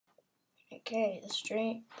Okay, the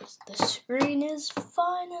screen is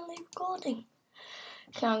finally recording.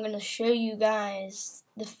 Okay, I'm gonna show you guys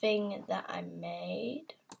the thing that I made.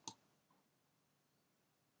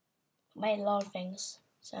 Made a lot of things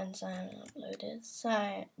since I haven't uploaded. So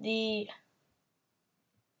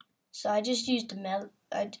I just used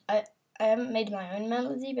I haven't made my own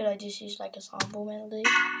melody, but I just used like a sample melody,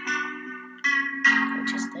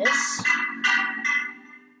 which is this.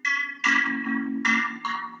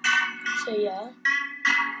 So yeah.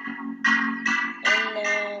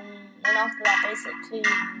 And after that, basically,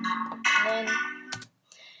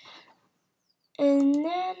 and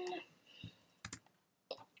then,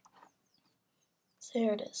 so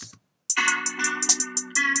here it is.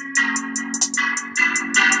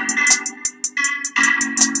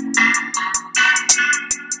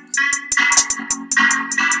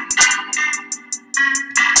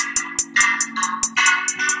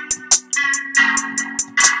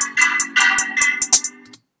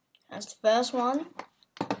 That's the first one.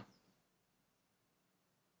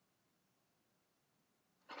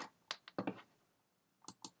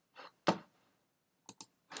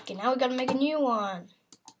 Okay, now we gotta make a new one.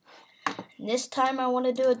 And this time I want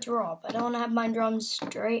to do a drop. I don't want to have my drums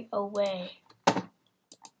straight away.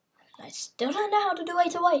 I still don't know how to do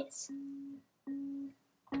 808s.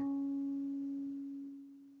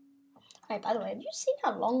 Alright, by the way, have you seen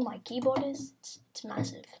how long my keyboard is? It's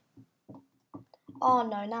massive. Oh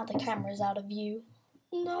no, now the camera's out of view.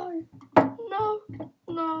 No. No.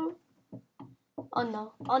 No. Oh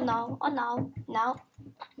no. Oh no. Oh no. No.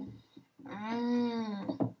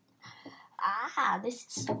 This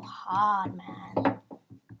is so hard, man.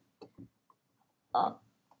 Oh,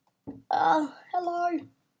 hello.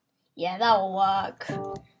 Yeah, that'll work.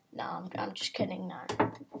 No, I'm just kidding. No.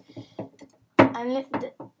 And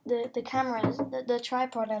the cameras, the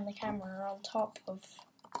tripod and the camera are on top of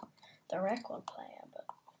the record player,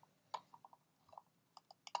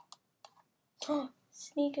 but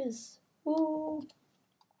sneakers. Ooh.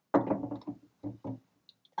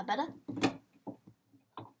 That better?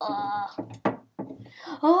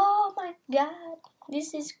 Oh my god,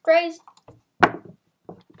 this is crazy.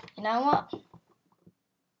 You know what?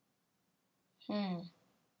 You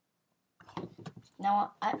know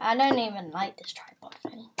what? I don't even like this tripod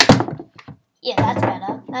thing. Yeah, that's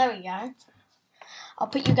better. There we go. I'll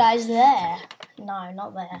put you guys there. No,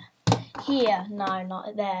 not there. Here. No,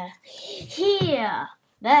 not there. Here.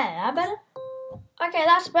 There. That better? Okay,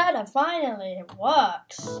 that's better. Finally, it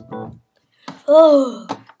works. Oh,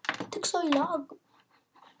 it took so long.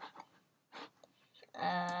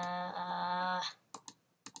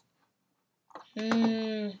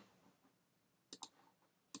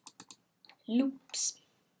 Loops.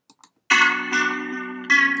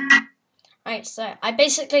 Alright, so I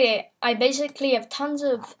basically have tons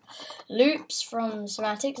of loops from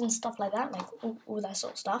Somatics and stuff like that, like all that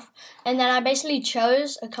sort of stuff. And then I basically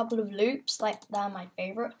chose a couple of loops like that are my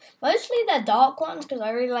favorite. Mostly they're dark ones because I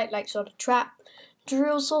really like sort of trap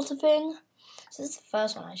drill sort of thing. So this is the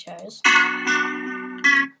first one I chose. And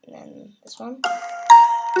then this one.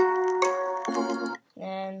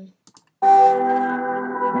 And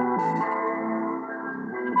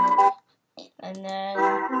then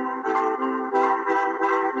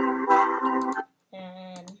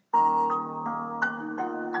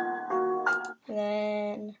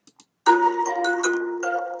and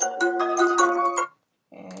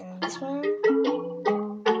this one,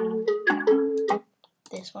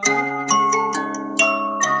 this one,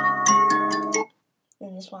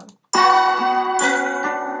 and this one.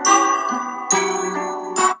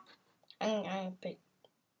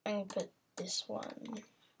 I'm gonna put this one.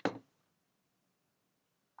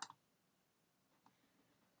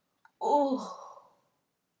 Oh.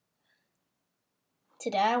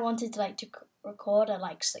 Today I wanted to record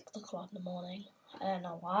at 6 o'clock in the morning. I don't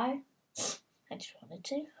know why. I just wanted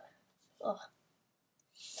to.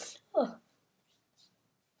 At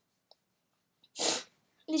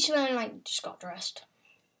least when I just got dressed.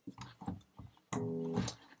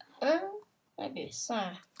 Maybe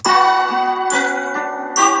so.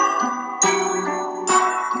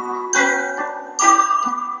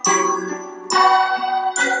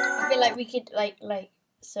 I feel like we could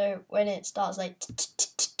so when it starts something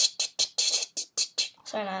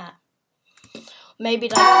like that. Maybe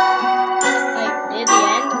near the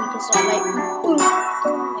end we can start boom,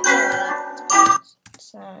 boom, like that.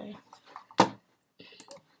 So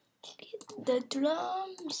the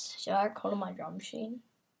drums. Should I call my drum machine?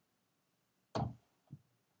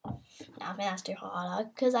 I think that's too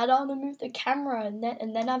hard because I don't want to move the camera and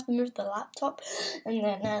then I have to move the laptop and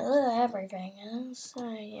then everything.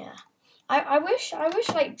 So yeah. I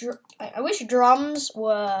wish drums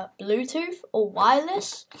were Bluetooth or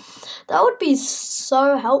wireless. That would be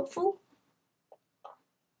so helpful.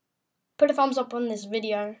 Put a thumbs up on this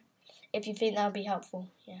video if you think that would be helpful.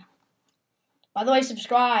 Yeah. By the way,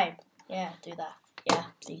 subscribe. Yeah, do that. Yeah,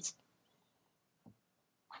 please.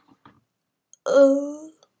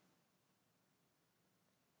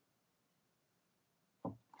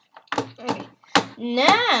 Okay.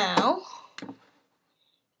 Now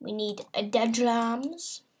we need a dead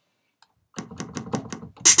drums.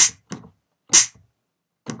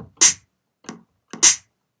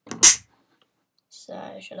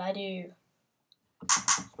 So should I do?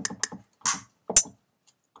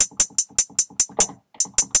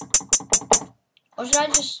 Or should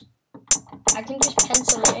I can just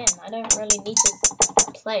pencil it in. I don't really need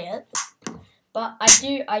to play it. But I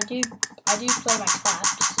do play my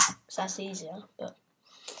claps, because that's easier, but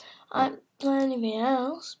I don't play anything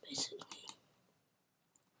else, basically.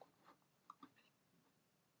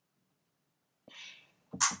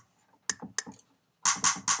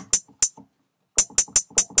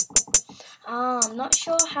 I'm not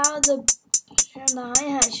sure how the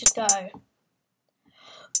hi-hat should go.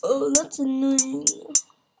 Oh, that's annoying.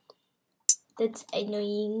 That's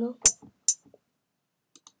annoying.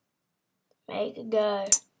 Make it go.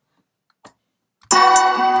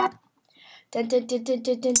 Dun, dun, dun, dun,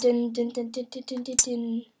 dun, dun, dun, dun, dun, dun, dun, dun,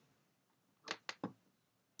 dun.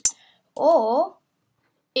 Or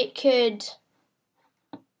it could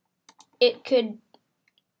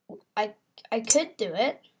I could do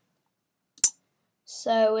it.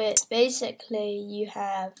 So it basically you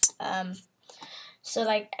have so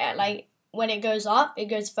like when it goes up, it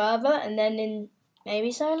goes further, and then in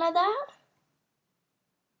maybe something like that.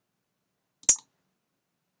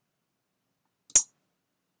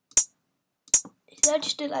 Did I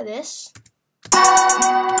just do it like this?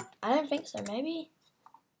 I don't think so, maybe.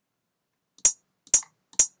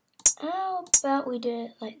 How about we do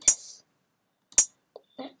it like this?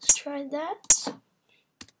 Let's try that.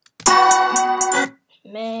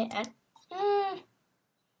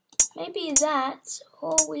 Maybe that,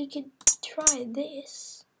 or we could try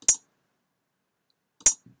this.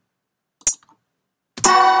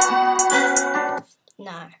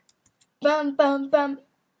 No. Bum bum bum.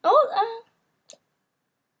 Oh,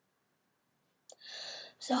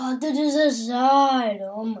 so hard to decide.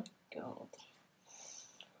 Oh my god.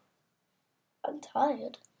 I'm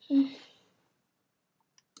tired.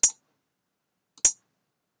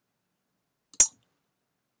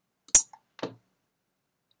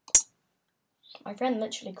 My friend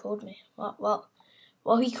literally called me. Well,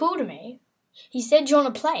 he called me. He said, "Do you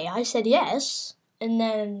want to play?" I said yes, and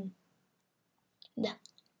then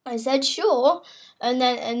I said sure, and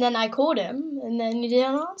then I called him, and then he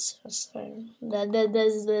didn't answer. So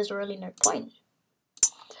there's really no point.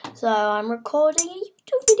 So I'm recording a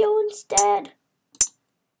YouTube video instead.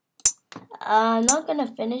 I'm not gonna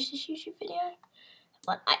finish this YouTube video,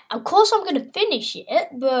 but of course I'm gonna finish it.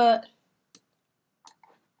 But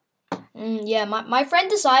yeah, my friend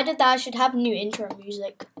decided that I should have new intro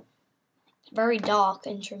music. Very dark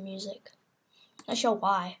intro music. Not sure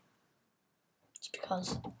why. It's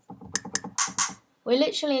because we're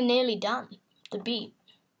literally nearly done. The beat.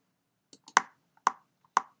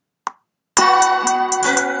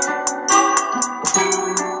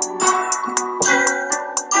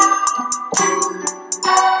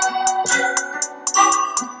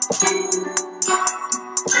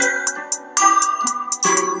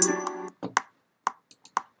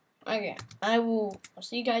 Okay, I'll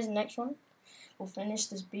see you guys in the next one. We'll finish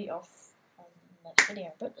this beat off on the next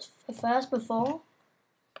video. But first, before,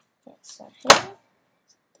 let's here.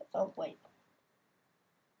 Oh wait.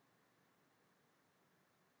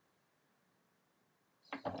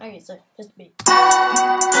 Okay, so here's the beat.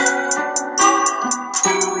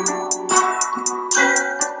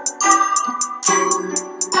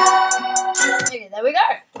 Okay, there we go.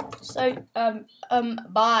 So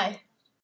bye.